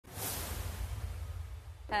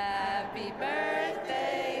Happy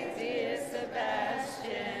birthday, dear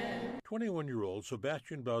Sebastien. 21-year-old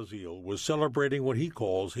Sebastien Basile was celebrating what he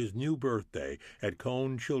calls his new birthday at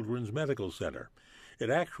Cone Children's Medical Center. It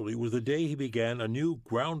actually was the day he began a new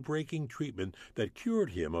groundbreaking treatment that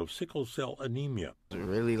cured him of sickle cell anemia. It's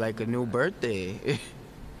really like a new birthday.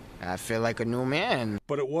 I feel like a new man.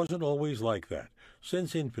 But it wasn't always like that.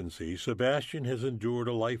 Since infancy, Sebastien has endured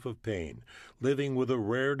a life of pain, living with a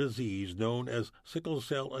rare disease known as sickle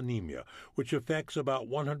cell anemia, which affects about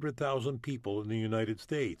 100,000 people in the United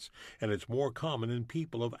States, and it's more common in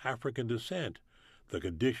people of African descent, the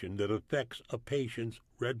condition that affects a patient's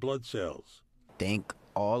red blood cells. Thank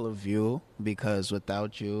all of you, because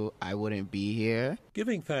without you, I wouldn't be here.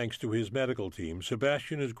 Giving thanks to his medical team,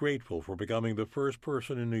 Sebastien is grateful for becoming the first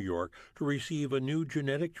person in New York to receive a new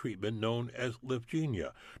genetic treatment known as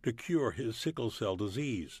Lyfgenia to cure his sickle cell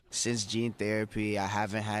disease. Since gene therapy, I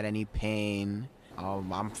haven't had any pain.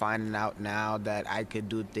 I'm finding out now that I could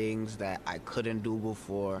do things that I couldn't do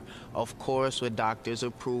before, of course with doctor's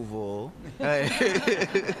approval.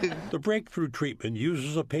 The breakthrough treatment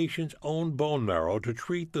uses a patient's own bone marrow to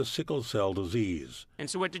treat the sickle cell disease. And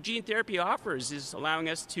so what the gene therapy offers is allowing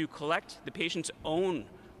us to collect the patient's own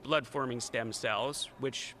blood-forming stem cells,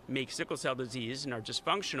 which make sickle cell disease and are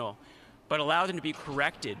dysfunctional, but allow them to be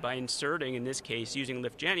corrected by inserting, in this case, using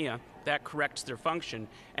Lyfgenia, that corrects their function.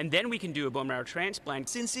 And then we can do a bone marrow transplant.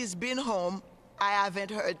 Since he's been home, I haven't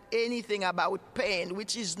heard anything about pain,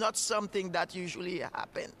 which is not something that usually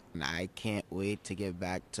happens. I can't wait to get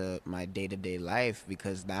back to my day-to-day life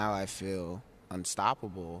because now I feel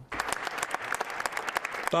unstoppable.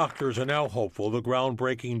 Doctors are now hopeful the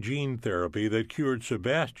groundbreaking gene therapy that cured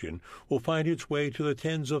Sebastien will find its way to the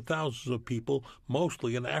tens of thousands of people,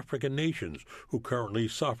 mostly in African nations, who currently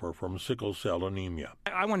suffer from sickle cell anemia.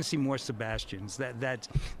 I want to see more Sebastians.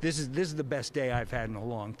 This is the best day I've had in a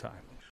long time.